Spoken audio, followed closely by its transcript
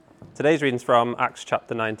Today's reading's from Acts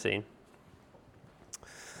chapter 19.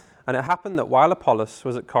 And it happened that while Apollos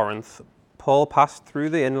was at Corinth, Paul passed through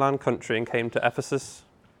the inland country and came to Ephesus.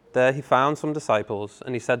 There he found some disciples,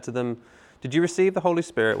 and he said to them, "Did you receive the Holy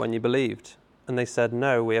Spirit when you believed?" And they said,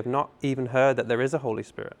 "No, we have not even heard that there is a Holy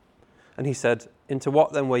Spirit." And he said, "Into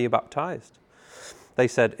what then were you baptized?" They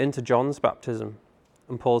said, "Into John's baptism."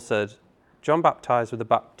 And Paul said, "John baptized with the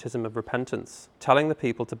baptism of repentance, telling the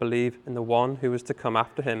people to believe in the one who was to come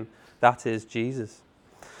after him, that is Jesus."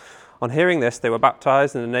 On hearing this, they were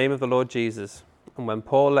baptized in the name of the Lord Jesus. And when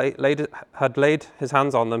Paul had laid his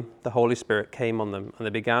hands on them, the Holy Spirit came on them, and they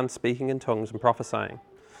began speaking in tongues and prophesying.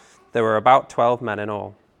 There were about 12 men in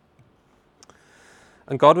all.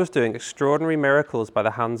 And God was doing extraordinary miracles by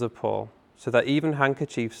the hands of Paul, so that even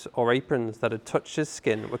handkerchiefs or aprons that had touched his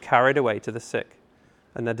skin were carried away to the sick,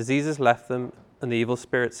 and their diseases left them, and the evil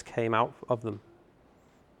spirits came out of them.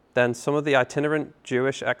 Then some of the itinerant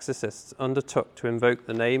Jewish exorcists undertook to invoke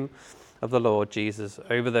the name of the Lord Jesus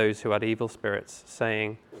over those who had evil spirits,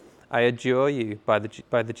 saying, "I adjure you by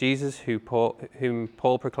the Jesus whom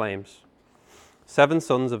Paul proclaims." 7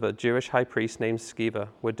 sons of a Jewish high priest named Sceva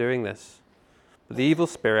were doing this. But the evil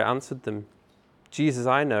spirit answered them, "Jesus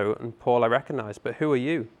I know, and Paul I recognize, but who are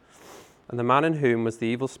you?" And the man in whom was the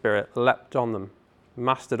evil spirit leapt on them,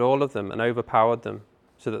 mastered all of them, and overpowered them,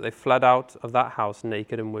 so that they fled out of that house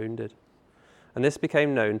naked and wounded. And this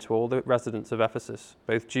became known to all the residents of Ephesus,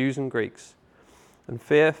 both Jews and Greeks. And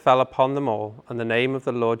fear fell upon them all, and the name of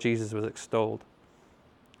the Lord Jesus was extolled.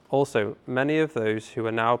 Also, many of those who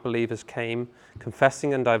were now believers came,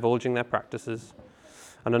 confessing and divulging their practices.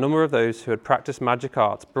 And a number of those who had practiced magic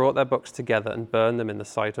arts brought their books together and burned them in the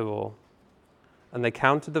sight of all. And they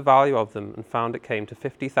counted the value of them and found it came to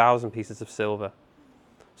 50,000 pieces of silver.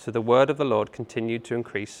 So the word of the Lord continued to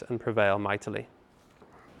increase and prevail mightily.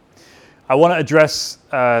 I want to address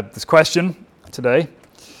this question today.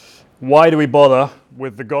 Why do we bother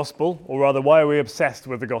with the gospel? Or rather, why are we obsessed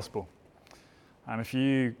with the gospel? And if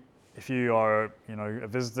you are a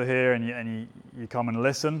visitor here and you come and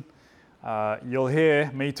listen, you'll hear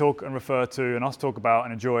me talk and refer to and us talk about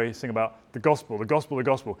and sing about the gospel, the gospel, the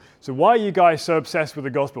gospel. So why are you guys so obsessed with the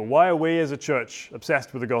gospel? Why are we as a church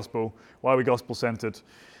obsessed with the gospel? Why are we gospel-centered?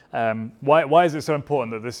 Why is it so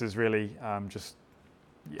important that this is really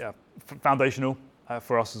foundational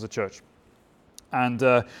for us as a church? And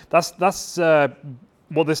that's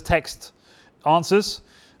what this text answers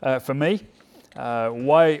for me.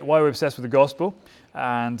 Why we're obsessed with the gospel.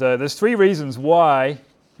 And there's 3 reasons why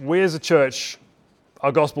we as a church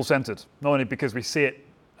are gospel-centered. Not only because we see it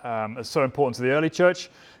as so important to the early church,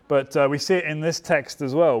 but we see it in this text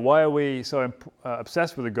as well. Why are we so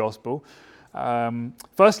obsessed with the gospel?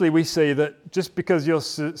 Firstly, we see that just because you're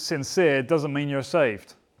sincere doesn't mean you're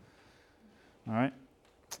saved. All right.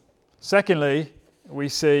 Secondly, we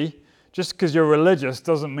see just because you're religious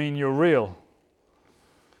doesn't mean you're real.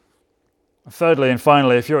 Thirdly and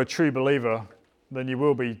finally, if you're a true believer, then you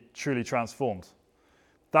will be truly transformed.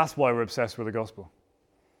 That's why we're obsessed with the gospel.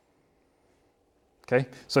 Okay,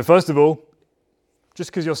 so first of all, just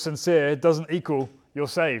because you're sincere doesn't equal you're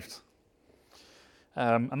saved.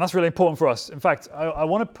 And that's really important for us. In fact, I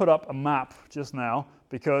want to put up a map just now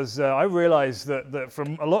because I realize that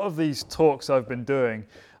from a lot of these talks I've been doing,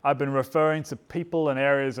 I've been referring to people and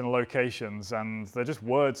areas and locations, and they're just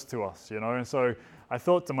words to us, And so I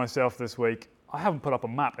thought to myself this week, I haven't put up a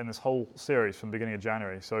map in this whole series from the beginning of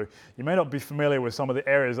January, so you may not be familiar with some of the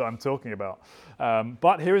areas that I'm talking about.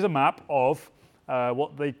 But here is a map of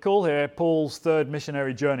what they call here Paul's third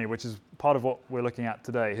missionary journey, which is part of what we're looking at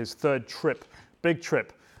today, his third trip, big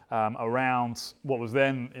trip around what was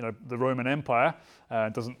then the Roman Empire.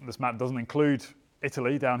 This map doesn't include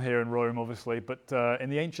Italy down here in Rome, obviously, but in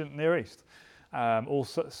the ancient Near East, all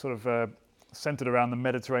sort of centered around the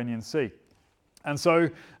Mediterranean Sea. And so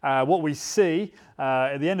what we see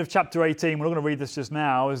at the end of chapter 18, we're not going to read this just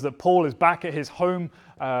now, is that Paul is back at his home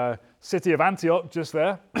city of Antioch just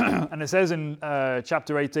there. And it says in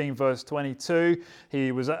chapter 18, verse 22,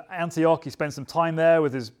 he was at Antioch. He spent some time there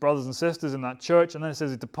with his brothers and sisters in that church. And then it says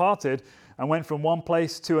he departed and went from one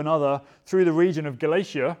place to another through the region of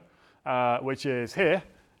Galatia, which is here,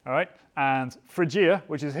 all right, and Phrygia,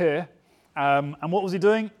 which is here. And what was he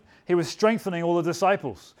doing? He was strengthening all the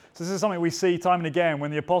disciples. So this is something we see time and again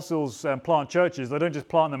when the apostles plant churches. They don't just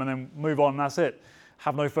plant them and then move on and that's it.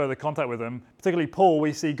 Have no further contact with them. Particularly Paul,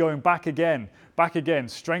 we see going back again,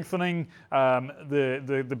 strengthening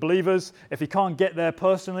the believers. If he can't get there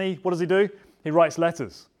personally, what does he do? He writes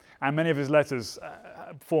letters. And many of his letters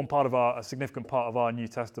form a significant part of our New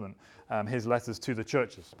Testament, his letters to the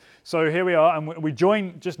churches. So here we are, and we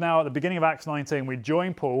join just now at the beginning of Acts 19, we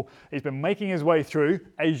join Paul. He's been making his way through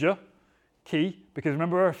Asia, key, because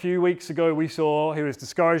remember a few weeks ago we saw he was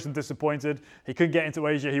discouraged and disappointed. He couldn't get into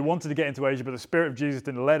Asia. He wanted to get into Asia, but the Spirit of Jesus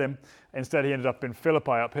didn't let him. Instead, he ended up in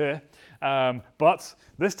Philippi up here. But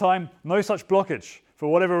this time, no such blockage.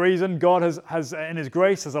 For whatever reason, God has in his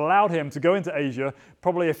grace, has allowed him to go into Asia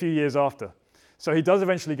probably a few years after. So he does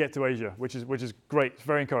eventually get to Asia, which is great. It's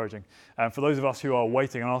very encouraging. For those of us who are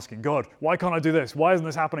waiting and asking, God, why can't I do this? Why isn't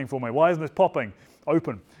this happening for me? Why isn't this popping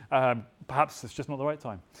open? Perhaps it's just not the right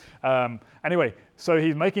time. Anyway, so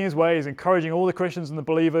he's making his way. He's encouraging all the Christians and the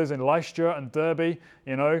believers in Lystra and Derbe,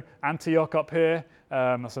 Antioch up here.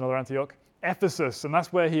 That's another Antioch. Ephesus, and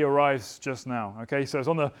that's where he arrives just now. Okay, so it's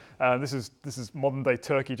on the. This is modern day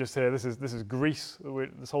Turkey just here. This is Greece.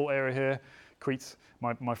 This whole area here, Crete.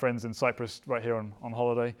 My friends in Cyprus, right here on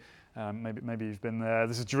holiday. Maybe you've been there.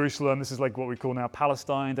 This is Jerusalem. This is like what we call now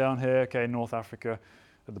Palestine down here. Okay, North Africa,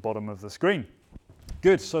 at the bottom of the screen.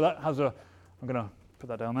 Good. So that has a. I'm going to put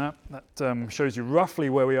that down there. That shows you roughly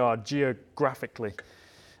where we are geographically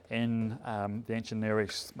in the ancient Near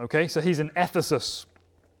East. Okay, so he's in Ephesus.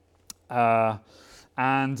 And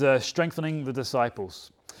strengthening the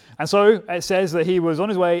disciples. And so it says that he was on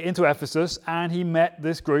his way into Ephesus and he met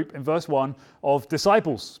this group in verse 1 of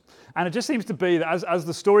disciples. And it just seems to be that as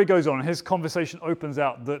the story goes on, his conversation opens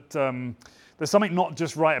out that there's something not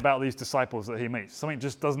just right about these disciples that he meets. Something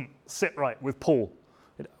just doesn't sit right with Paul.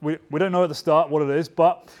 We don't know at the start what it is,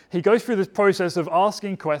 but he goes through this process of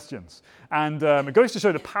asking questions. And it goes to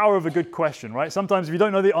show the power of a good question, right? Sometimes if you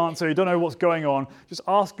don't know the answer, you don't know what's going on, just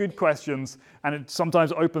ask good questions, and it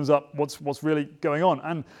sometimes opens up what's really going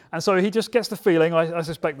on. And so he just gets the feeling, I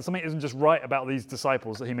suspect, that something isn't just right about these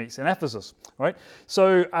disciples that he meets in Ephesus, right?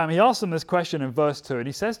 So he asks them this question in verse 2, and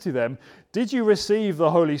he says to them, "Did you receive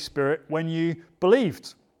the Holy Spirit when you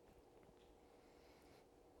believed?"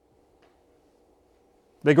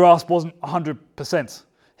 Their grasp wasn't 100%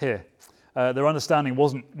 here. Their understanding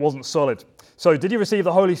wasn't solid. So, did you receive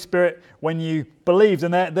the Holy Spirit when you believed?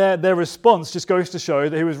 And their response just goes to show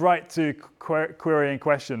that he was right to query and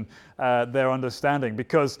question their understanding,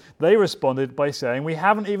 because they responded by saying, "We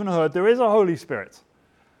haven't even heard there is a Holy Spirit."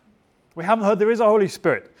 We haven't heard there is a Holy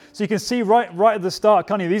Spirit. So you can see right at the start,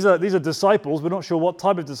 can't you? These are disciples. We're not sure what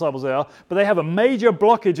type of disciples they are, but they have a major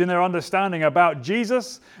blockage in their understanding about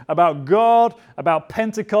Jesus, about God, about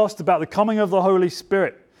Pentecost, about the coming of the Holy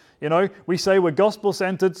Spirit. We say we're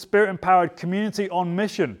gospel-centered, spirit-empowered community on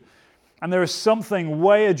mission. And there is something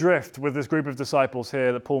way adrift with this group of disciples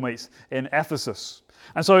here that Paul meets in Ephesus.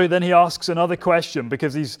 And so then he asks another question,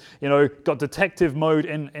 because he's got detective mode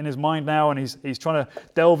in his mind now, and he's trying to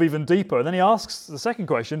delve even deeper. And then he asks the second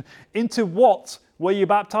question, "Into what were you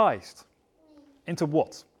baptized?" Into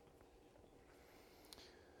what?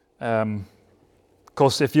 Of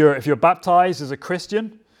course, if you're baptized as a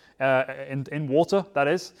Christian in water, that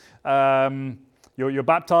is, you're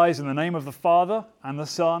baptized in the name of the Father and the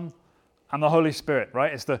Son and the Holy Spirit,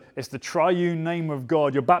 right? It's the triune name of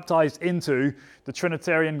God. You're baptized into the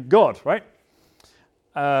Trinitarian God, right?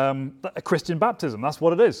 A Christian baptism, that's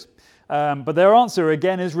what it is. But their answer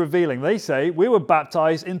again is revealing. They say, "We were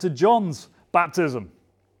baptized into John's baptism."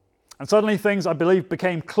 And suddenly things, I believe,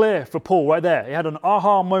 became clear for Paul right there. He had an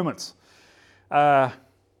aha moment.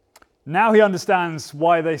 Now he understands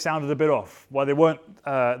why they sounded a bit off, why they weren't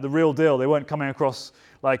the real deal. They weren't coming across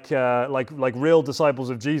like real disciples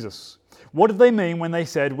of Jesus. What did they mean when they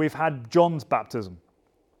said, "We've had John's baptism"?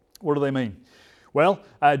 What do they mean? Well,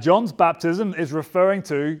 John's baptism is referring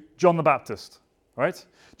to John the Baptist, right?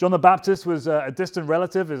 John the Baptist was a distant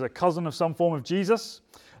relative, is a cousin of some form of Jesus.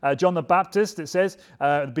 John the Baptist, it says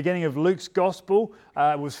at the beginning of Luke's Gospel,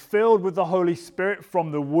 was filled with the Holy Spirit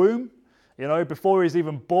from the womb, before he was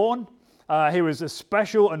even born. He was a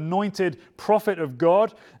special anointed prophet of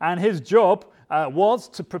God, and his job was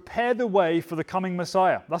to prepare the way for the coming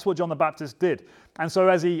Messiah. That's what John the Baptist did. And so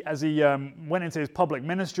as he went into his public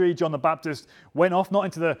ministry, John the Baptist went off not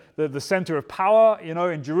into the center of power,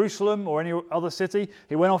 in Jerusalem or any other city.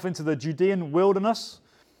 He went off into the Judean wilderness,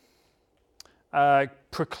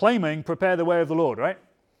 proclaiming, "Prepare the way of the Lord," right?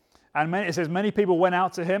 And it says many people went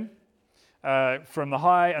out to him, from the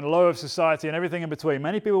high and low of society and everything in between.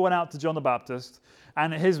 Many people went out to John the Baptist,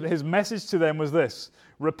 and his message to them was this: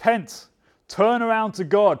 repent, turn around to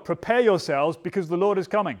God, prepare yourselves, because the Lord is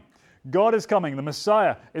coming. God is coming, the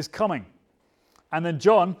Messiah is coming. And then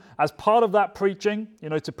John, as part of that preaching,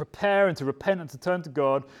 to prepare and to repent and to turn to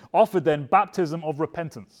God, offered then baptism of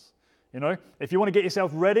repentance. If you want to get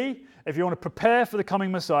yourself ready, if you want to prepare for the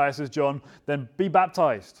coming Messiah, says John, then be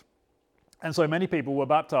baptized. And so many people were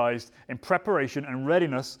baptized in preparation and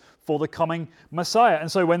readiness for the coming Messiah.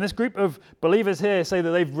 And so when this group of believers here say that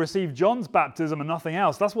they've received John's baptism and nothing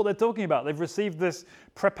else, that's what they're talking about. They've received this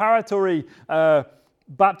preparatory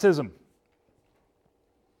baptism.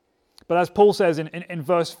 But as Paul says in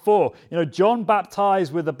verse 4, John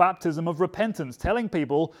baptized with the baptism of repentance, telling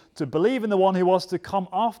people to believe in the one who was to come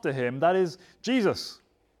after him, that is Jesus.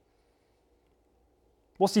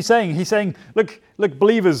 What's he saying? He's saying, look,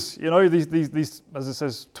 believers, these, as it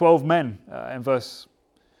says, 12 men in verse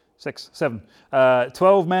 7.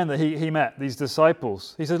 12 men that he met, these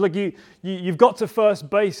disciples. He says, look, you've got to first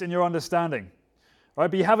base in your understanding,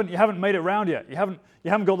 right? But you haven't made it round yet. You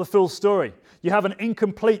haven't got the full story. You have an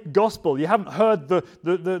incomplete gospel. You haven't heard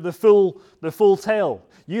the full tale.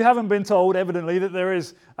 You haven't been told, evidently, that there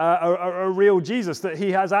is a real Jesus, that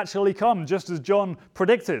he has actually come, just as John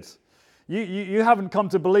predicted. You haven't come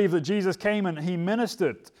to believe that Jesus came and he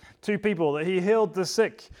ministered to people, that he healed the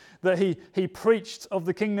sick, that he preached of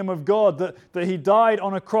the kingdom of God, that he died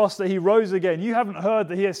on a cross, that he rose again. You haven't heard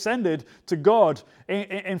that he ascended to God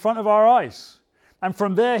in front of our eyes. And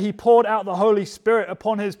from there he poured out the Holy Spirit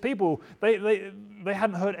upon his people. They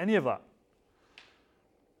hadn't heard any of that.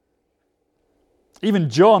 Even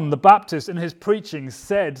John the Baptist in his preaching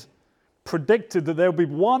predicted that there will be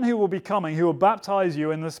one who will be coming who will baptize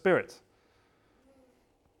you in the Spirit.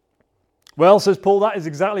 Well, says Paul, that is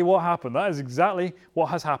exactly what happened. That is exactly what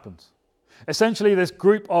has happened. Essentially, this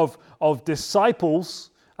group of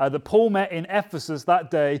disciples that Paul met in Ephesus that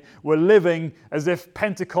day were living as if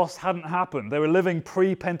Pentecost hadn't happened. They were living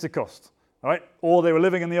pre-Pentecost, right? Or they were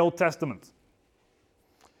living in the Old Testament.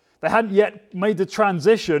 They hadn't yet made the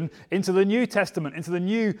transition into the New Testament, into the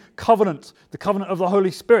new covenant, the covenant of the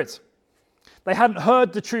Holy Spirit. They hadn't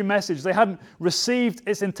heard the true message. They hadn't received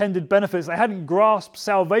its intended benefits. They hadn't grasped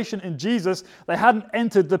salvation in Jesus. They hadn't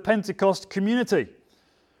entered the Pentecost community.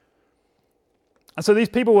 And so these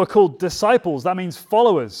people were called disciples. That means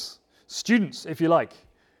followers, students, if you like.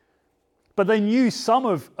 But they knew some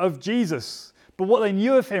of Jesus. But what they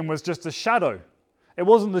knew of him was just a shadow. It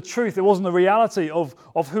wasn't the truth. It wasn't the reality of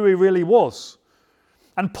who he really was.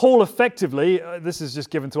 And Paul effectively, this is just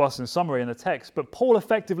given to us in summary in the text, but Paul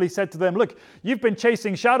effectively said to them, look, you've been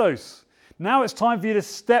chasing shadows. Now it's time for you to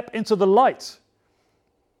step into the light.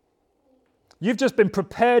 You've just been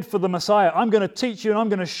prepared for the Messiah. I'm going to teach you and I'm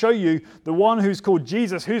going to show you the one who's called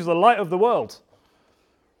Jesus, who's the light of the world.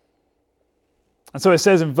 And so it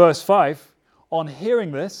says in verse 5, on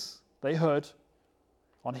hearing this, they heard,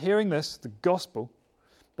 on hearing this, the gospel,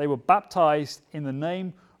 they were baptized in the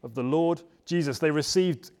name of the Lord Jesus. They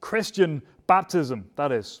received Christian baptism,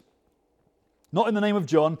 that is. Not in the name of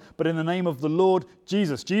John, but in the name of the Lord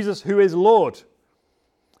Jesus. Jesus who is Lord.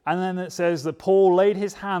 And then it says that Paul laid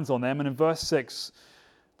his hands on them, and in verse 6,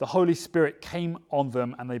 the Holy Spirit came on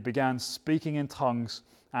them and they began speaking in tongues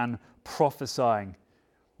and prophesying.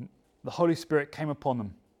 The Holy Spirit came upon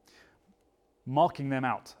them, marking them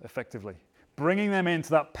out effectively, bringing them into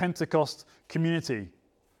that Pentecost community,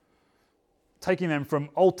 taking them from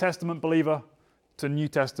Old Testament believer to New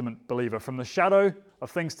Testament believer, from the shadow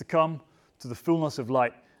of things to come to the fullness of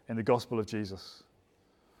light in the gospel of Jesus.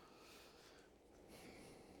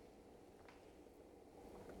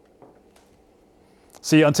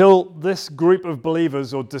 See, until this group of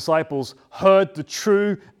believers or disciples heard the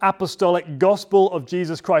true apostolic gospel of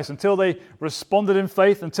Jesus Christ, until they responded in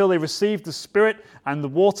faith, until they received the Spirit and the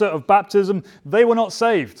water of baptism, they were not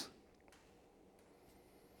saved.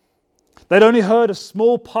 They'd only heard a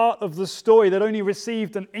small part of the story. They'd only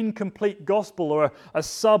received an incomplete gospel or a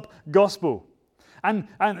sub-gospel. And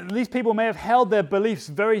these people may have held their beliefs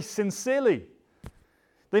very sincerely.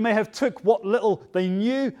 They may have took what little they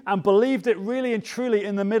knew and believed it really and truly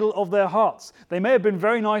in the middle of their hearts. They may have been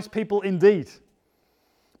very nice people indeed.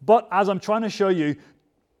 But as I'm trying to show you,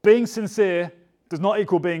 being sincere does not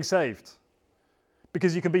equal being saved.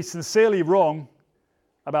 Because you can be sincerely wrong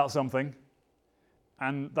about something,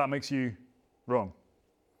 and that makes you wrong.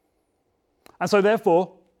 And so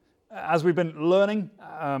therefore, as we've been learning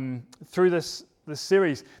through this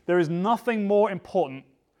series, there is nothing more important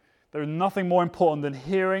than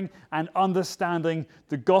hearing and understanding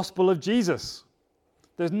the gospel of Jesus.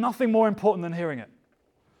 There's nothing more important than hearing it.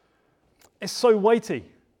 It's so weighty.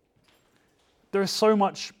 There is so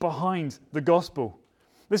much behind the gospel.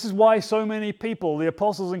 This is why so many people, the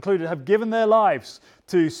apostles included, have given their lives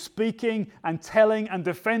to speaking and telling and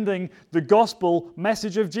defending the gospel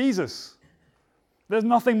message of Jesus. There's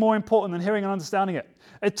nothing more important than hearing and understanding it.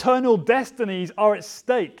 Eternal destinies are at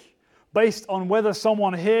stake. based on whether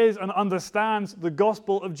someone hears and understands the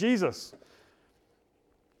gospel of Jesus.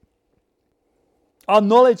 Our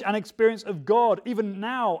knowledge and experience of God, even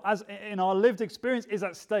now, as in our lived experience, is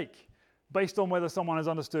at stake based on whether someone has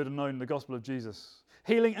understood and known the gospel of Jesus.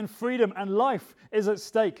 Healing and freedom and life is at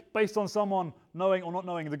stake based on someone knowing or not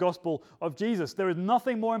knowing the gospel of Jesus. There is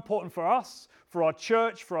nothing more important for us, for our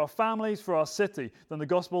church, for our families, for our city than the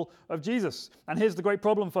gospel of Jesus. And here's the great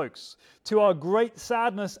problem, folks. To our great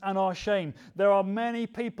sadness and our shame, there are many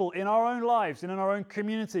people in our own lives and in our own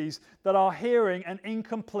communities that are hearing an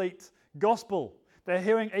incomplete gospel. They're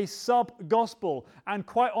hearing a sub-gospel, and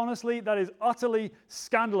quite honestly, that is utterly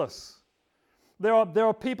scandalous. There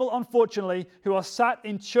are people, unfortunately, who are sat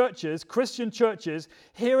in churches, Christian churches,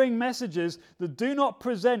 hearing messages that do not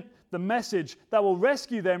present the message that will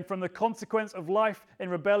rescue them from the consequence of life in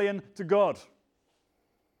rebellion to God.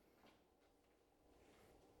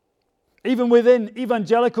 Even within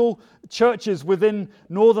evangelical churches within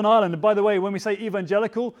Northern Ireland, and by the way, when we say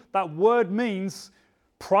evangelical, that word means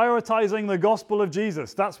prioritizing the gospel of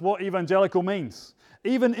Jesus. That's what evangelical means.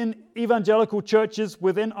 Even in evangelical churches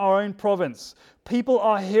within our own province, people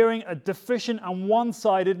are hearing a deficient and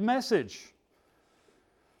one-sided message.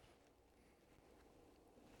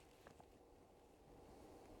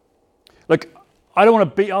 Look, I don't want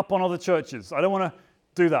to beat up on other churches. I don't want to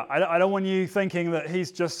do that. I don't want you thinking that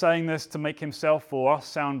he's just saying this to make himself or us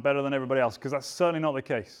sound better than everybody else, because that's certainly not the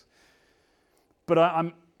case. But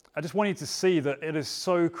I just want you to see that it is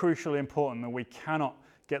so crucially important that we cannot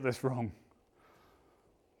get this wrong.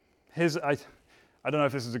 I don't know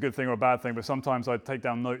if this is a good thing or a bad thing, but sometimes I take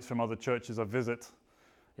down notes from other churches I visit,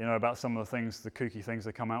 about some of the things, the kooky things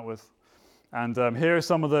they come out with. And here are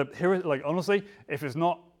some of honestly, if it's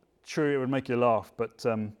not true, it would make you laugh. But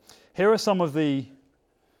here are some of the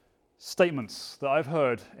statements that I've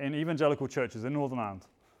heard in evangelical churches in Northern Ireland,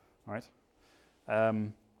 right,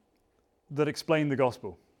 that explain the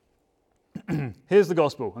gospel. Here's the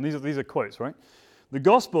gospel, and these are quotes, right? The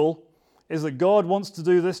gospel is that God wants to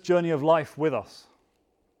do this journey of life with us.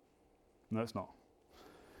 No, it's not.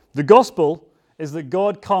 The gospel is that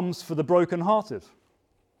God comes for the brokenhearted.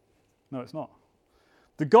 No, it's not.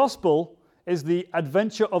 The gospel is the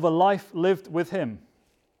adventure of a life lived with Him.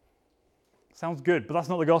 Sounds good, but that's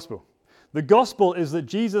not the gospel. The gospel is that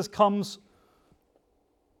Jesus comes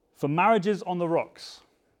for marriages on the rocks.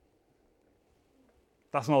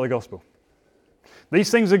 That's not the gospel. These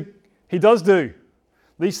things He does do.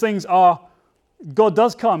 These things are, God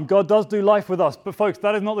does come, God does do life with us. But folks,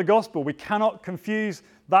 that is not the gospel. We cannot confuse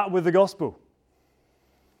that with the gospel.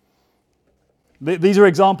 These are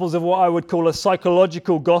examples of what I would call a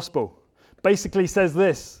psychological gospel. Basically says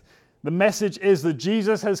this: the message is that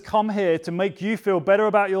Jesus has come here to make you feel better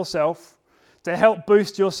about yourself, to help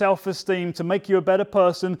boost your self-esteem, to make you a better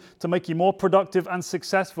person, to make you more productive and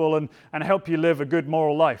successful, and help you live a good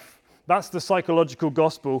moral life. That's the psychological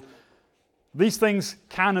gospel. These things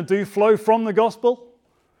can and do flow from the gospel,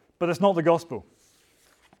 but it's not the gospel.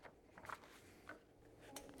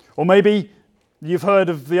 Or maybe you've heard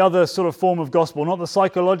of the other sort of form of gospel, not the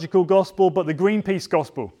psychological gospel, but the Greenpeace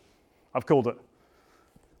gospel, I've called it.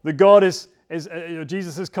 That God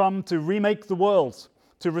Jesus has come to remake the world,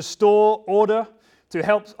 to restore order, to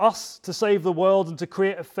help us to save the world, and to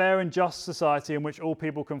create a fair and just society in which all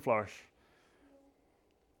people can flourish.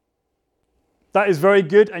 That is very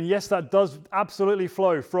good, and yes, that does absolutely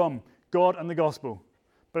flow from God and the gospel,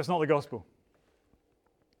 but it's not the gospel.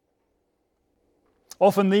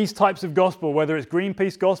 Often these types of gospel, whether it's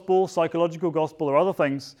Greenpeace gospel, psychological gospel, or other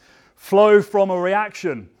things, flow from a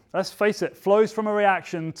reaction. Let's face it, flows from a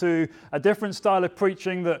reaction to a different style of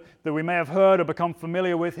preaching that we may have heard or become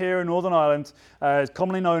familiar with here in Northern Ireland. It's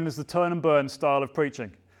commonly known as the turn and burn style of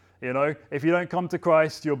preaching. If you don't come to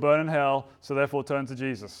Christ, you'll burn in hell, so therefore turn to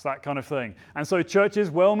Jesus, that kind of thing. And so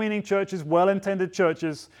churches, well-meaning churches, well-intended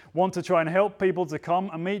churches, want to try and help people to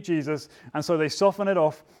come and meet Jesus, and so they soften it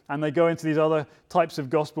off, and they go into these other types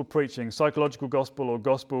of gospel preaching, psychological gospel or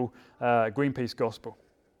gospel, Greenpeace gospel.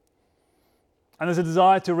 And there's a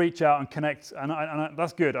desire to reach out and connect, and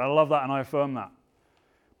that's good. I love that, and I affirm that.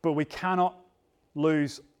 But we cannot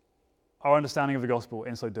lose our understanding of the gospel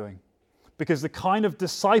in so doing. Because the kind of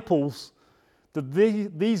disciples that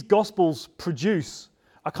these gospels produce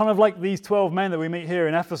are kind of like these 12 men that we meet here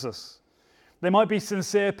in Ephesus. They might be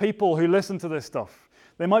sincere people who listen to this stuff.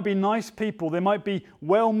 They might be nice people. They might be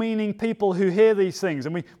well-meaning people who hear these things.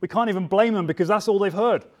 And we can't even blame them because that's all they've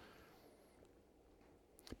heard.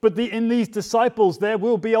 But in these disciples, there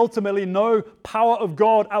will be ultimately no power of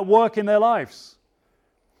God at work in their lives.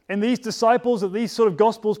 In these disciples that these sort of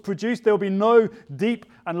gospels produce, there will be no deep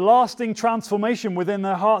and lasting transformation within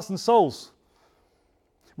their hearts and souls.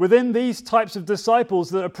 Within these types of disciples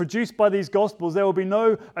that are produced by these gospels, there will be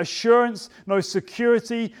no assurance, no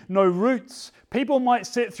security, no roots. People might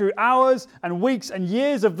sit through hours and weeks and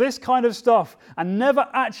years of this kind of stuff and never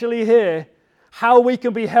actually hear how we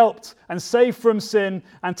can be helped and saved from sin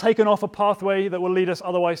and taken off a pathway that will lead us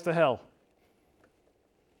otherwise to hell.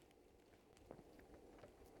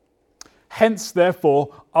 Hence,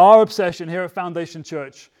 therefore, our obsession here at Foundation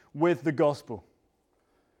Church with the gospel.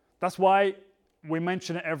 That's why we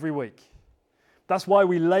mention it every week. That's why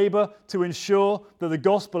we labor to ensure that the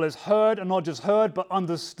gospel is heard, and not just heard, but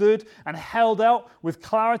understood and held out with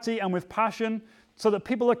clarity and with passion, so that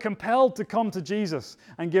people are compelled to come to Jesus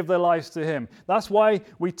and give their lives to Him. That's why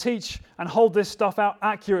we teach and hold this stuff out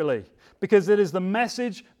accurately, because it is the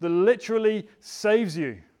message that literally saves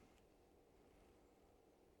you.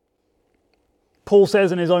 Paul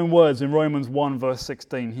says in his own words in Romans 1 verse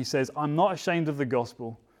 16, he says, "I'm not ashamed of the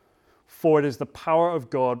gospel, for it is the power of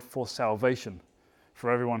God for salvation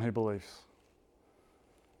for everyone who believes."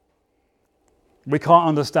 We can't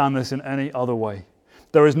understand this in any other way.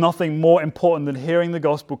 There is nothing more important than hearing the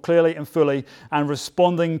gospel clearly and fully and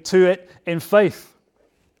responding to it in faith.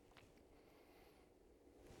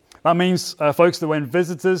 That means, folks, that when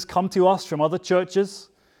visitors come to us from other churches,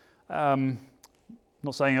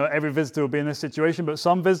 not saying every visitor will be in this situation, but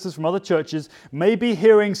some visitors from other churches may be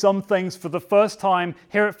hearing some things for the first time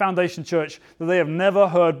here at Foundation Church that they have never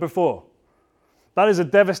heard before. That is a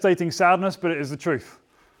devastating sadness, but it is the truth.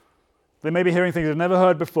 They may be hearing things they've never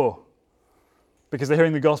heard before because they're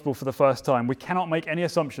hearing the gospel for the first time. We cannot make any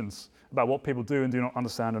assumptions about what people do and do not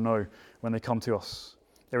understand or know when they come to us,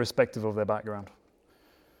 irrespective of their background.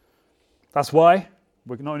 That's why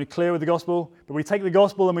we're not only clear with the gospel, but we take the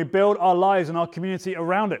gospel and we build our lives and our community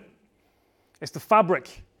around it. It's the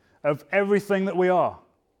fabric of everything that we are.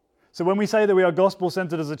 So when we say that we are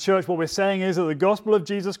gospel-centered as a church, what we're saying is that the gospel of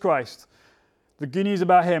Jesus Christ, the good news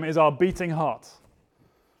about Him, is our beating heart.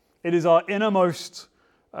 It is our innermost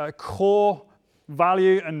core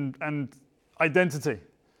value and identity.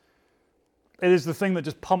 It is the thing that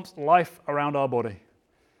just pumps life around our body.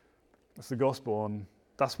 That's the gospel, and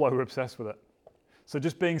that's why we're obsessed with it. So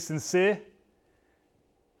just being sincere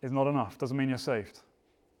is not enough. Doesn't mean you're saved.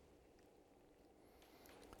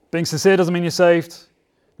 Being sincere doesn't mean you're saved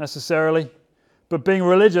necessarily, but being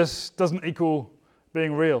religious doesn't equal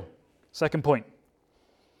being real. Second point.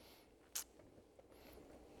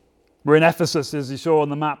 We're in Ephesus, as you saw on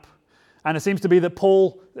the map, and it seems to be that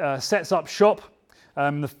Paul sets up shop.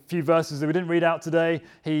 The few verses that we didn't read out today,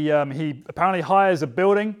 he apparently hires a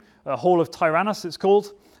building, a Hall of Tyrannus it's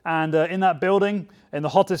called, and in that building, in the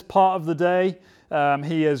hottest part of the day,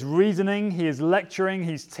 he is reasoning, he is lecturing,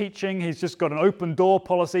 he's teaching, he's just got an open door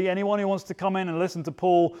policy. Anyone who wants to come in and listen to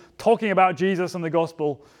Paul talking about Jesus and the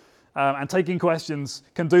gospel and taking questions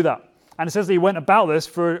can do that. And it says that he went about this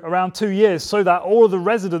for around 2 years so that all of the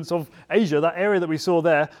residents of Asia, that area that we saw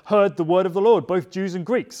there, heard the word of the Lord, both Jews and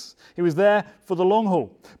Greeks. He was there for the long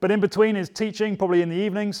haul. But in between his teaching, probably in the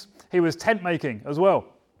evenings, he was tent making as well.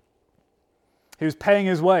 He was paying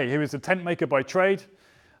his way. He was a tent maker by trade.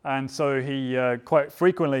 And so he quite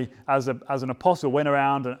frequently, as an apostle, went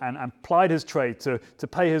around and plied his trade to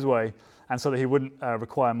pay his way, and so that he wouldn't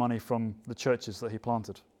require money from the churches that he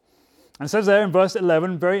planted. And it says there in verse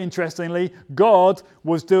 11, very interestingly, God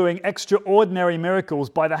was doing extraordinary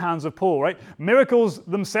miracles by the hands of Paul, right? Miracles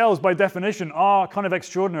themselves, by definition, are kind of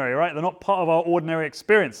extraordinary, right? They're not part of our ordinary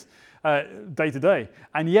experience day to day.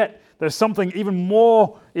 And yet, there's something even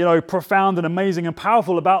more, profound and amazing and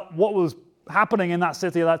powerful about what was happening in that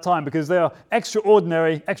city at that time, because they are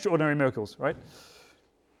extraordinary miracles, right?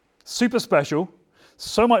 Super special,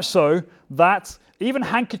 so much so that even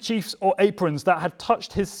handkerchiefs or aprons that had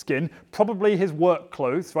touched his skin, probably his work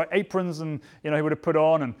clothes, right? Aprons and, he would have put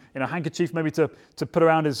on, and, handkerchief maybe to put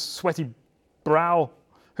around his sweaty brow,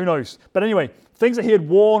 who knows? But anyway, things that he had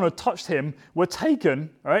worn or touched him were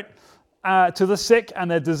taken, right? To the sick,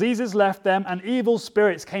 and their diseases left them, and evil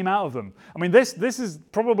spirits came out of them. I mean, this is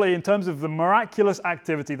probably, in terms of the miraculous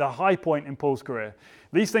activity, the high point in Paul's career.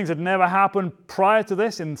 These things had never happened prior to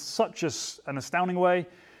this in such an astounding way.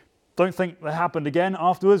 Don't think they happened again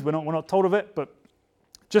afterwards. We're not told of it, but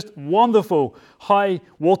just wonderful high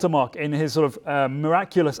watermark in his sort of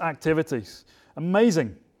miraculous activities.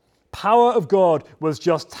 Amazing. Power of God was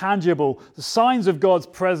just tangible. The signs of God's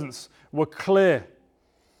presence were clear.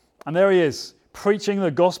 And there he is, preaching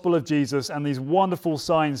the gospel of Jesus, and these wonderful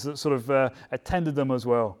signs that sort of attended them as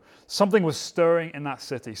well. Something was stirring in that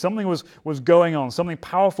city. Something was going on. Something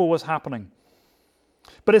powerful was happening.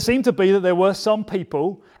 But it seemed to be that there were some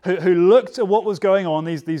people who looked at what was going on,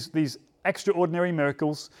 these extraordinary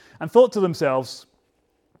miracles, and thought to themselves,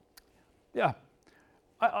 yeah,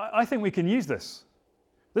 I think we can use this.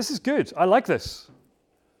 This is good. I like this.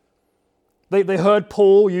 They heard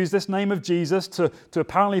Paul use this name of Jesus to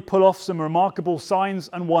apparently pull off some remarkable signs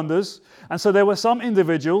and wonders. And so there were some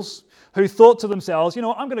individuals who thought to themselves, I'm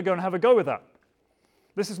going to go and have a go with that.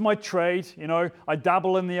 This is my trade, I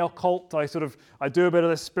dabble in the occult. I do a bit of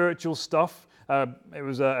this spiritual stuff. It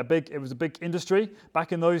was a big industry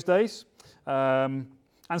back in those days. And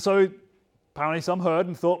so apparently some heard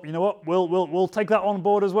and thought, we'll take that on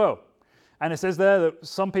board as well. And it says there that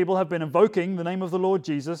some people have been invoking the name of the Lord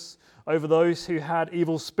Jesus over those who had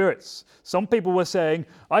evil spirits. Some people were saying,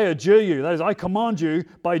 I adjure you, that is, I command you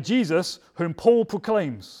by Jesus whom Paul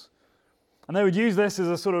proclaims. And they would use this as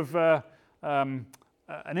a sort of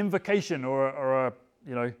an invocation or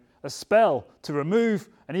a spell to remove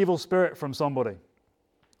an evil spirit from somebody.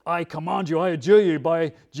 I command you, I adjure you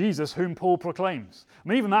by Jesus whom Paul proclaims. I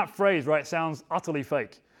mean, even that phrase, right, sounds utterly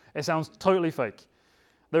fake. It sounds totally fake.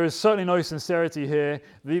 There is certainly no sincerity here.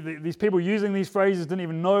 These people using these phrases didn't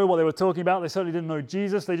even know what they were talking about. They certainly didn't know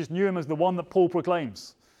Jesus. They just knew him as the one that Paul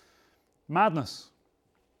proclaims. Madness.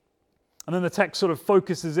 And then the text sort of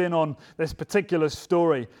focuses in on this particular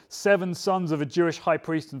story. 7 sons of a Jewish high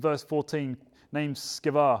priest in verse 14, named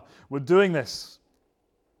Sceva, were doing this.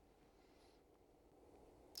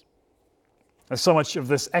 There's so much of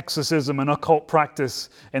this exorcism and occult practice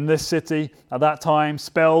in this city at that time.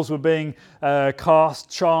 Spells were being cast,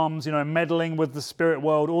 charms, meddling with the spirit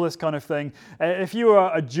world, all this kind of thing. If you were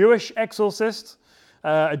a Jewish exorcist,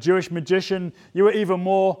 a Jewish magician, you were even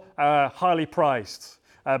more highly prized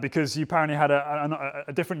because you apparently had a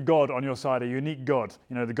different god on your side, a unique god,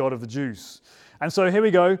 the God of the Jews. And so here we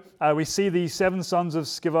go. We see these 7 sons of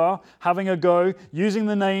Sceva having a go, using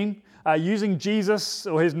the name, using Jesus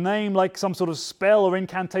or his name like some sort of spell or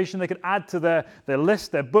incantation they could add to their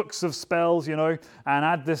list, their books of spells, and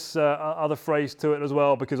add this other phrase to it as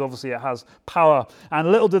well, because obviously it has power.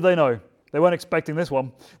 And little did they know, they weren't expecting this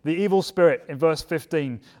one. The evil spirit in verse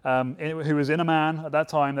 15, who was in a man at that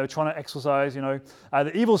time, they were trying to exorcise,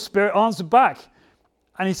 the evil spirit answered back.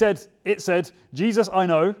 And it said, Jesus I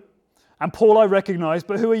know, and Paul I recognize,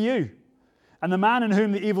 but who are you? And the man in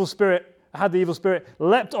whom the evil spirit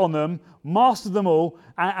leapt on them, mastered them all,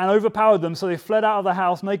 and overpowered them, so they fled out of the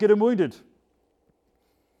house naked and wounded.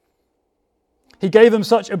 He gave them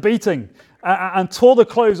such a beating and tore the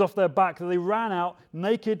clothes off their back that they ran out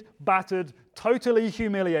naked, battered, totally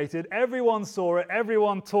humiliated. Everyone saw it.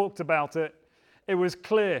 Everyone talked about it. It was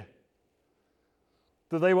clear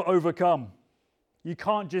that they were overcome. You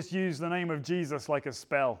can't just use the name of Jesus like a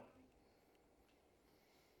spell.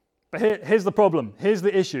 But here's the problem. Here's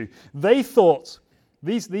the issue. They thought,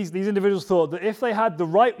 these individuals thought that if they had the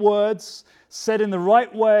right words, said in the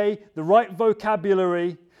right way, the right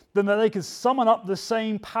vocabulary, then that they could summon up the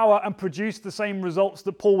same power and produce the same results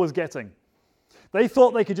that Paul was getting. They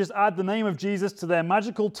thought they could just add the name of Jesus to their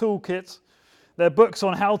magical toolkit, their books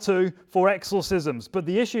on how to for exorcisms. But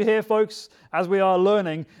the issue here, folks, as we are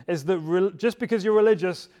learning, is that just because you're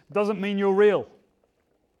religious doesn't mean you're real.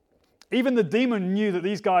 Even the demon knew that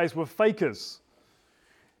these guys were fakers.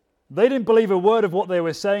 They didn't believe a word of what they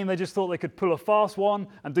were saying. They just thought they could pull a fast one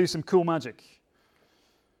and do some cool magic.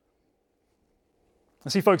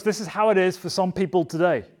 And see, folks, this is how it is for some people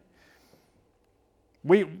today.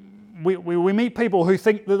 We meet people who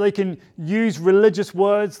think that they can use religious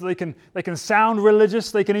words, they can sound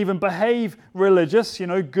religious, they can even behave religious,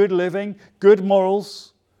 good living, good morals.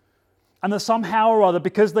 And that somehow or other,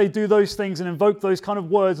 because they do those things and invoke those kind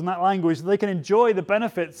of words and that language, they can enjoy the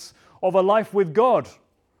benefits of a life with God.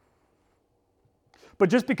 But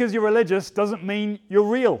just because you're religious doesn't mean you're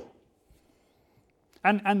real.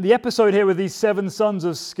 And the episode here with these 7 sons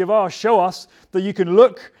of Sceva show us that you can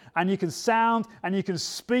look and you can sound and you can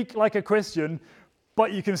speak like a Christian,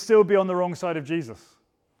 but you can still be on the wrong side of Jesus.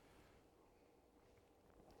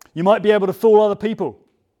 You might be able to fool other people.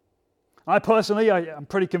 I personally, I'm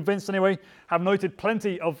pretty convinced anyway, have noted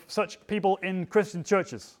plenty of such people in Christian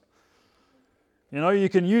churches. You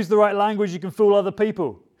can use the right language, you can fool other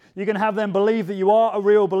people. You can have them believe that you are a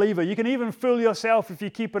real believer. You can even fool yourself if you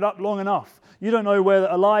keep it up long enough. You don't know where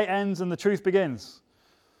a lie ends and the truth begins.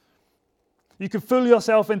 You can fool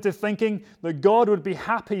yourself into thinking that God would be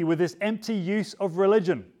happy with this empty use of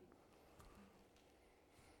religion.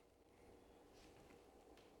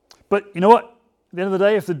 But you know what? At the end of the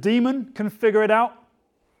day, if the demon can figure it out,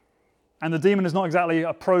 and the demon is not exactly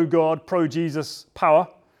a pro-God, pro-Jesus power,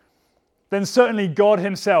 then certainly God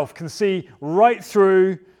himself can see right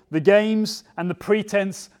through the games and the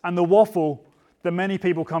pretense and the waffle that many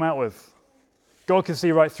people come out with. God can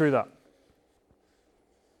see right through that.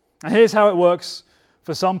 And here's how it works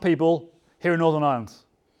for some people here in Northern Ireland.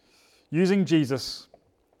 Using Jesus,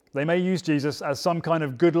 they may use Jesus as some kind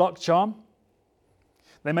of good luck charm.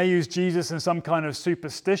 They may use Jesus in some kind of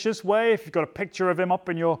superstitious way. If you've got a picture of him up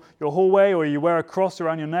in your hallway, or you wear a cross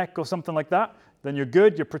around your neck or something like that, then you're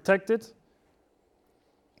good, you're protected.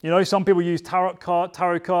 You know, some people use tarot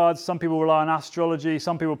cards, some people rely on astrology,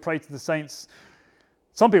 some people pray to the saints.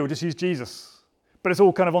 Some people just use Jesus. But it's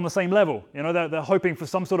all kind of on the same level. You know, they're hoping for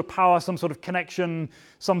some sort of power, some sort of connection,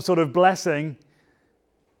 some sort of blessing.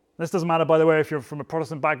 This doesn't matter, by the way, if you're from a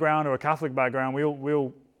Protestant background or a Catholic background. We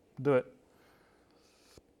all do it.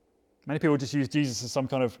 Many people just use Jesus as some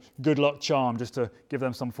kind of good luck charm just to give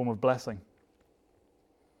them some form of blessing.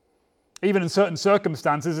 Even in certain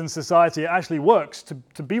circumstances in society, it actually works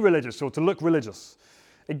to be religious or to look religious.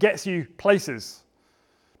 It gets you places.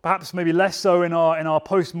 Perhaps maybe less so in our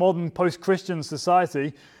postmodern, post-Christian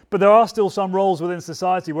society, but there are still some roles within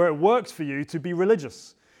society where it works for you to be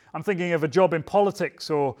religious. I'm thinking of a job in politics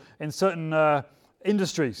or in certain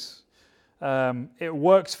industries. It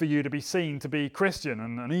works for you to be seen to be Christian,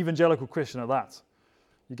 and an evangelical Christian at that.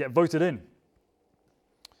 You get voted in.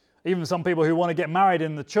 Even some people who want to get married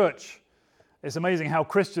in the church, it's amazing how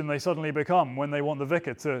Christian they suddenly become when they want the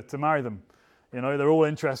vicar to marry them. You know, they're all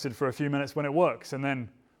interested for a few minutes when it works, and then,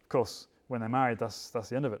 of course, when they're married, that's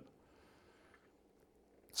the end of it.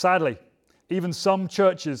 Sadly, even some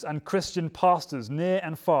churches and Christian pastors near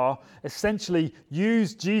and far essentially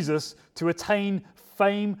use Jesus to attain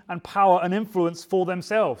fame and power and influence for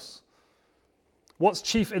themselves. What's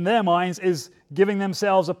chief in their minds is giving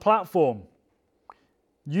themselves a platform,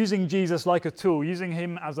 using Jesus like a tool, using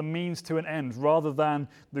him as a means to an end rather than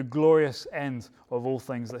the glorious end of all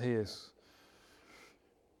things that he is.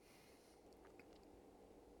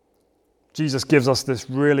 Jesus gives us this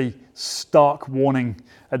really stark warning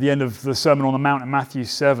at the end of the Sermon on the Mount in Matthew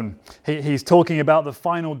 7. He's talking about the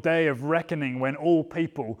final day of reckoning when all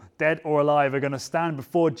people, dead or alive, are going to stand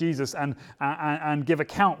before Jesus and give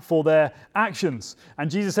account for their actions. And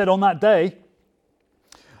Jesus said on that day,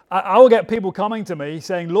 I will get people coming to me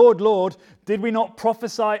saying, Lord, Lord, did we not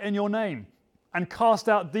prophesy in your name and cast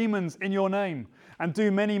out demons in your name and do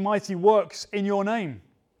many mighty works in your name?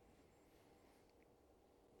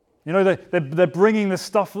 You know, they're bringing the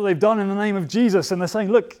stuff that they've done in the name of Jesus, and they're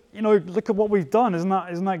saying, look at what we've done. Isn't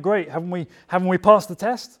that great? Haven't we passed the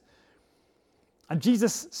test? And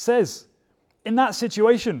Jesus says, in that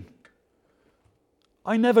situation,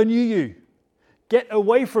 I never knew you. Get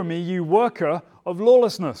away from me, you worker of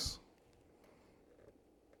lawlessness.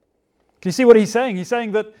 Can you see what he's saying? He's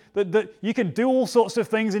saying that you can do all sorts of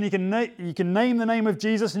things, and you can name the name of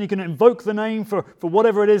Jesus, and you can invoke the name for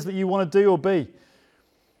whatever it is that you want to do or be.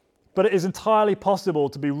 But it is entirely possible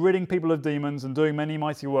to be ridding people of demons and doing many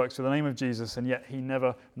mighty works for the name of Jesus, and yet he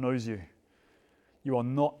never knows you. You are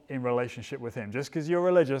not in relationship with him. Just because you're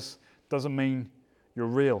religious doesn't mean you're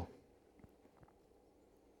real.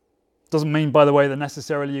 Doesn't mean, by the way, that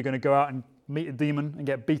necessarily you're going to go out and meet a demon and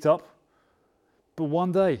get beat up. But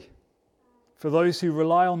one day, for those who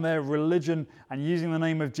rely on their religion and using the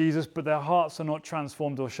name of Jesus, but their hearts are not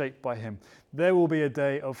transformed or shaped by him, there will be a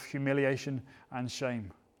day of humiliation and shame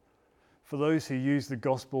for those who use the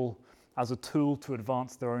gospel as a tool to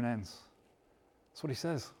advance their own ends. That's what he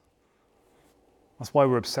says. That's why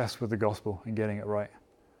we're obsessed with the gospel and getting it right.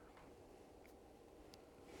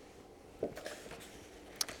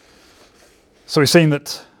 So we've seen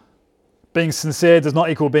that being sincere does not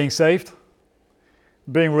equal being saved.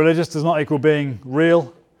 Being religious does not equal being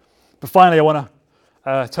real. But finally, I want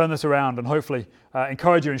to turn this around and hopefully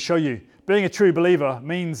encourage you and show you being a true believer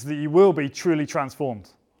means that you will be truly transformed.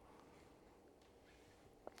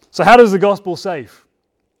 So how does the gospel save?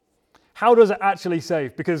 How does it actually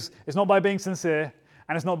save? Because it's not by being sincere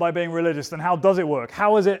and it's not by being religious. Then how does it work?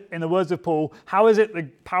 How is it, in the words of Paul, how is it the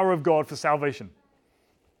power of God for salvation?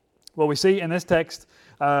 Well, we see in this text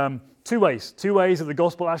two ways that the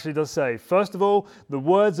gospel actually does save. First of all, the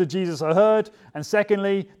words of Jesus are heard, and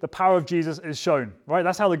secondly, the power of Jesus is shown. Right?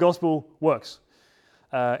 That's how the gospel works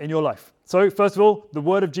in your life. So, first of all, the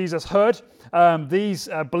word of Jesus heard. These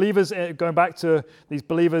believers, going back to these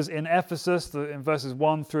believers in Ephesus, in verses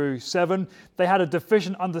 1 through 7, they had a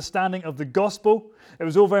deficient understanding of the gospel. It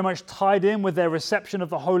was all very much tied in with their reception of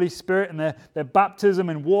the Holy Spirit and their baptism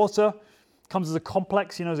in water. It comes as a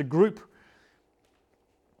complex, as a group.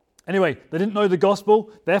 Anyway, they didn't know the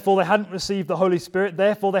gospel, therefore they hadn't received the Holy Spirit,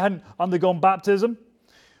 therefore they hadn't undergone baptism.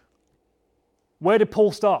 Where did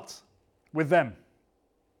Paul start with them?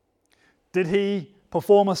 Did he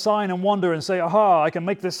perform a sign and wonder and say, aha, I can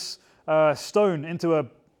make this stone into a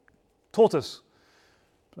tortoise.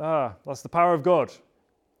 That's the power of God.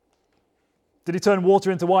 Did he turn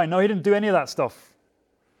water into wine? No, he didn't do any of that stuff.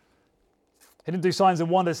 He didn't do signs and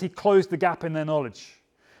wonders. He closed the gap in their knowledge.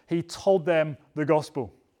 He told them the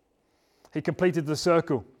gospel. He completed the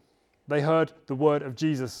circle. They heard the word of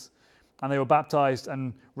Jesus, and they were baptized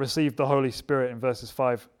and received the Holy Spirit in verses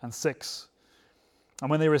 5 and 6. And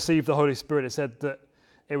when they received the Holy Spirit, it said that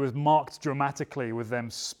it was marked dramatically with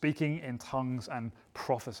them speaking in tongues and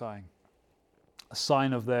prophesying, a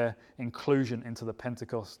sign of their inclusion into the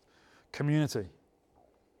Pentecost community.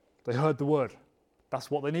 They heard the word.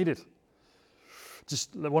 That's what they needed.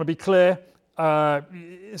 Just I want to be clear,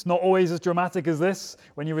 it's not always as dramatic as this.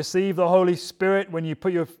 When you receive the Holy Spirit, when you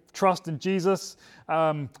put your trust in Jesus, it's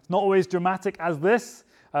not always dramatic as this.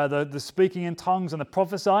 The speaking in tongues and the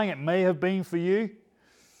prophesying, it may have been for you.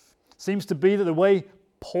 Seems to be that the way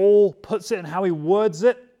Paul puts it and how he words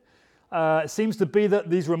it, it seems to be that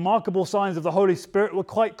these remarkable signs of the Holy Spirit were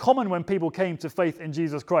quite common when people came to faith in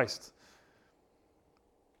Jesus Christ.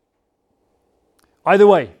 Either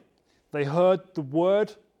way, they heard the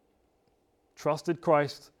word, trusted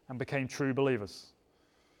Christ, and became true believers.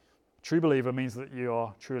 True believer means that you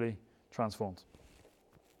are truly transformed.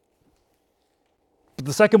 But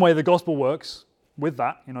the second way the gospel works with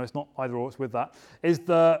that, it's not either or, it's with that, is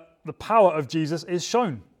the power of Jesus is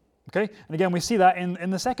shown. Okay? And again, we see that in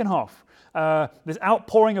the second half. This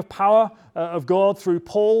outpouring of power of God through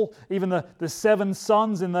Paul, even the 7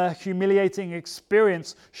 sons in their humiliating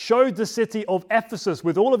experience, showed the city of Ephesus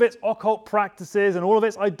with all of its occult practices and all of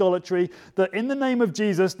its idolatry that in the name of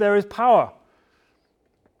Jesus there is power.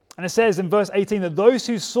 And it says in verse 18 that those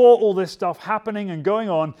who saw all this stuff happening and going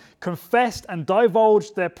on confessed and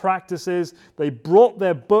divulged their practices. They brought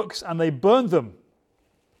their books and they burned them.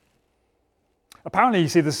 Apparently, you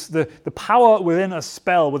see, the power within a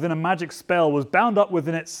spell, within a magic spell, was bound up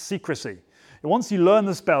within its secrecy. And once you learn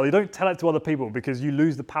the spell, you don't tell it to other people because you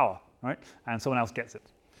lose the power, right? And someone else gets it.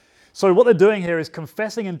 So what they're doing here is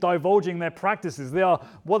confessing and divulging their practices.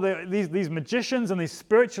 These magicians and these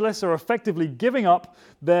spiritualists are effectively giving up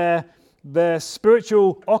their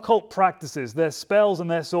spiritual occult practices, their spells and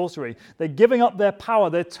their sorcery. They're giving up their power.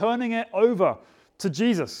 They're turning it over to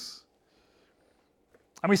Jesus.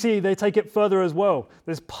 And we see they take it further as well.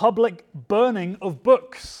 There's public burning of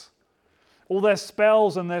books. All their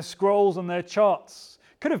spells and their scrolls and their charts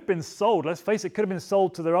could have been sold. Let's face it, could have been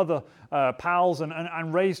sold to their other pals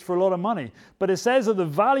and raised for a lot of money. But it says that the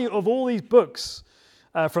value of all these books,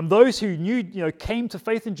 from those who came to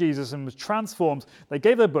faith in Jesus and was transformed, they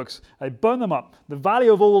gave their books, they burned them up. The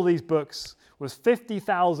value of all of these books was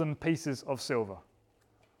 50,000 pieces of silver.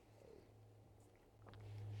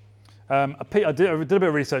 I did a bit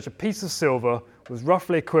of research. A piece of silver was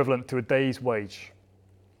roughly equivalent to a day's wage.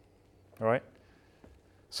 All right?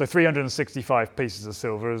 So 365 pieces of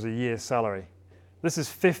silver is a year's salary. This is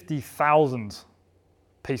 50,000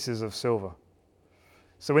 pieces of silver.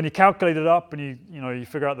 So when you calculate it up and you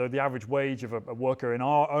figure out the average wage of a worker in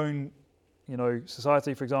our own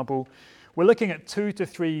society, for example, we're looking at £2 to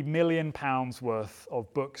 £3 million worth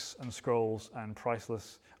of books and scrolls and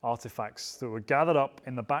priceless artifacts that were gathered up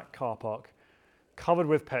in the back car park, covered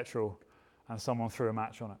with petrol, and someone threw a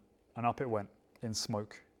match on it, and up it went in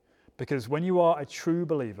smoke. Because when you are a true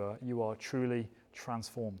believer, you are truly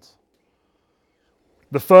transformed.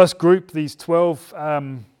 The first group, these 12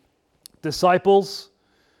 disciples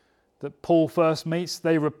that Paul first meets,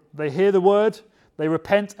 they hear the word, they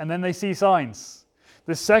repent, and then they see signs.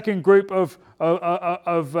 The second group of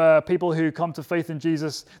people who come to faith in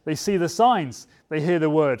Jesus, they see the signs, they hear the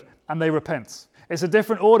word, and they repent. It's a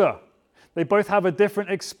different order. They both have a different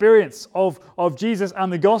experience of Jesus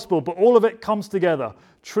and the gospel, but all of it comes together.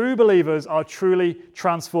 True believers are truly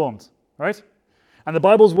transformed, right? And the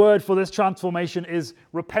Bible's word for this transformation is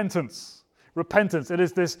repentance. Repentance. It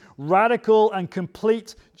is this radical and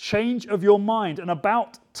complete change of your mind, an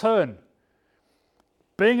about turn.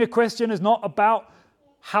 Being a Christian is not about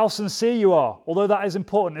how sincere you are, although that is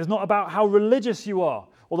important. It's not about how religious you are,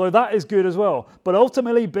 although that is good as well. But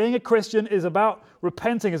ultimately, being a Christian is about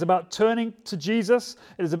repenting, is about turning to Jesus,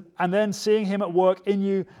 and then seeing him at work in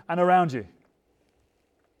you and around you.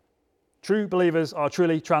 True believers are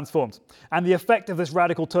truly transformed. And the effect of this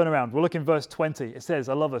radical turnaround, we'll look in verse 20. It says,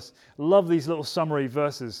 I love this. Love these little summary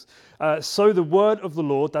verses. So the word of the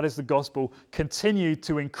Lord, that is the gospel, continued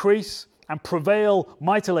to increase and prevail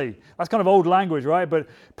mightily. That's kind of old language, right? But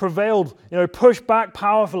prevailed, pushed back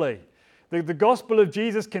powerfully. the gospel of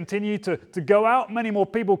Jesus continued to go out. Many more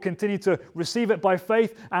people continued to receive it by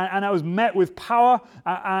faith, and it was met with power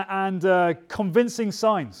and convincing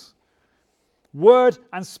signs. Word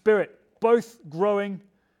and spirit both growing.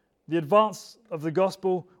 The advance of the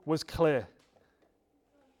gospel was clear.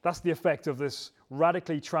 That's the effect of this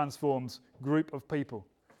radically transformed group of people.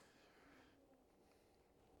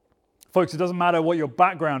 Folks, it doesn't matter what your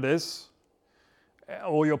background is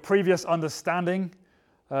or your previous understanding,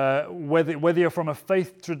 whether you're from a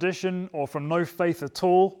faith tradition or from no faith at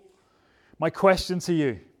all. My question to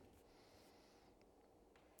you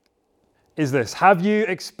is this: have you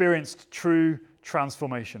experienced true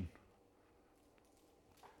transformation?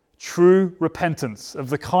 True repentance of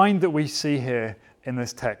the kind that we see here in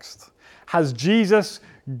this text? Has Jesus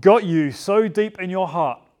got you so deep in your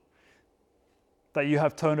heart that you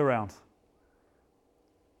have turned around?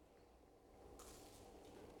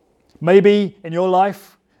 Maybe in your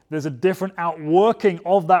life there's a different outworking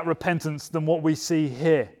of that repentance than what we see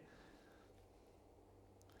here.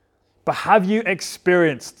 But have you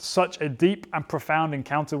experienced such a deep and profound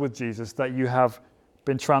encounter with Jesus that you have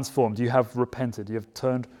been transformed, you have repented, you have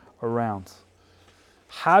turned around?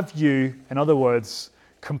 Have you, in other words,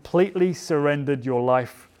 completely surrendered your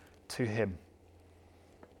life to Him?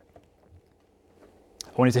 I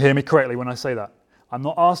want you to hear me correctly when I say that. I'm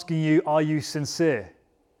not asking you, are you sincere?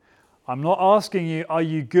 I'm not asking you, are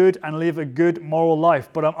you good and live a good moral life?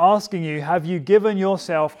 But I'm asking you, have you given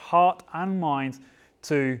yourself heart and mind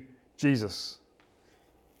to Jesus?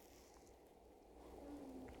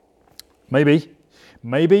 Maybe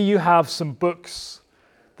you have some books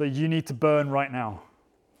that you need to burn right now.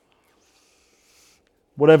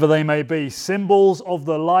 Whatever they may be, symbols of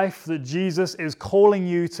the life that Jesus is calling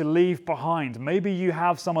you to leave behind. Maybe you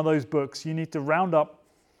have some of those books you need to round up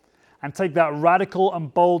and take that radical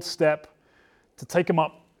and bold step to take them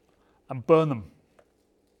up and burn them.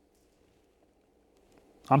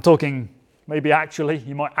 I'm talking maybe actually,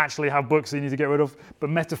 you might actually have books that you need to get rid of, but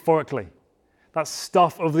metaphorically, that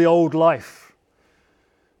stuff of the old life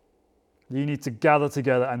you need to gather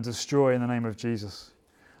together and destroy in the name of Jesus.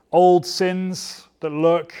 Old sins that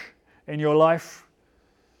lurk in your life,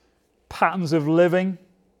 patterns of living,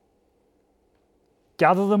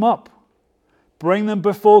 gather them up. Bring them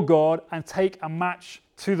before God and take a match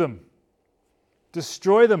to them.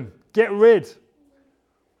 Destroy them. Get rid.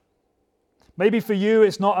 Maybe for you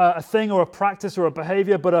it's not a thing or a practice or a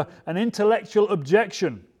behavior, but an intellectual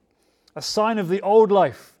objection, a sign of the old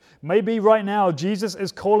life. Maybe right now Jesus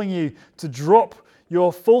is calling you to drop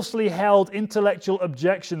your falsely held intellectual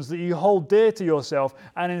objections that you hold dear to yourself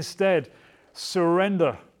and instead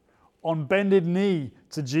surrender on bended knee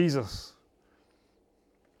to Jesus.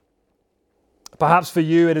 Perhaps for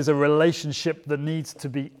you it is a relationship that needs to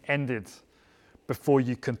be ended before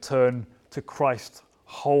you can turn to Christ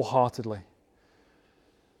wholeheartedly.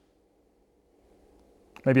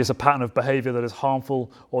 Maybe it's a pattern of behavior that is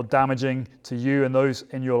harmful or damaging to you and those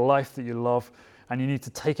in your life that you love, and you need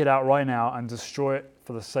to take it out right now and destroy it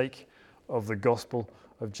for the sake of the gospel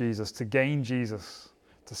of Jesus, to gain Jesus,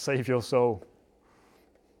 to save your soul.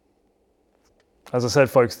 As I said,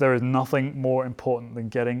 folks, there is nothing more important than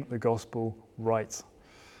getting the gospel right.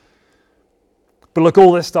 But look,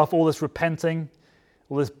 all this stuff, all this repenting,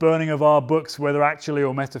 all this burning of our books, whether actually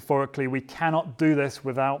or metaphorically, we cannot do this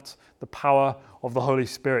without the power of the Holy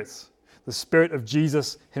Spirit, the Spirit of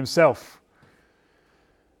Jesus Himself.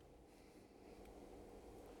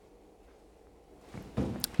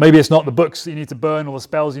 Maybe it's not the books that you need to burn or the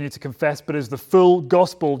spells you need to confess, but it's the full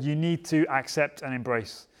gospel you need to accept and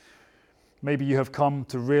embrace. Maybe you have come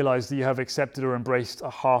to realize that you have accepted or embraced a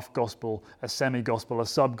half gospel, a semi-gospel, a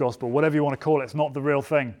sub-gospel, whatever you want to call it. It's not the real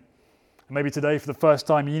thing. And maybe today, for the first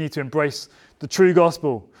time, you need to embrace the true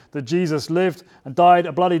gospel, that Jesus lived and died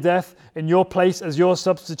a bloody death in your place as your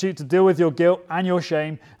substitute to deal with your guilt and your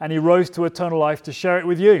shame, and He rose to eternal life to share it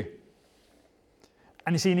with you.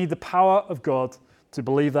 And you see, you need the power of God to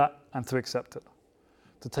believe that and to accept it,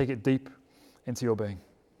 to take it deep into your being.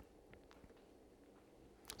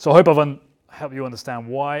 So I hope I've helped you understand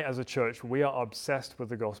why, as a church, we are obsessed with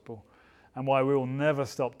the gospel and why we will never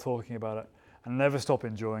stop talking about it and never stop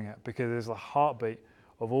enjoying it, because it is the heartbeat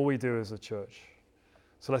of all we do as a church.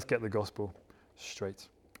 So let's get the gospel straight.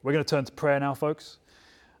 We're going to turn to prayer now, folks.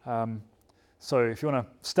 So if you want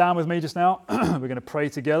to stand with me just now, we're going to pray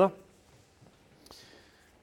together.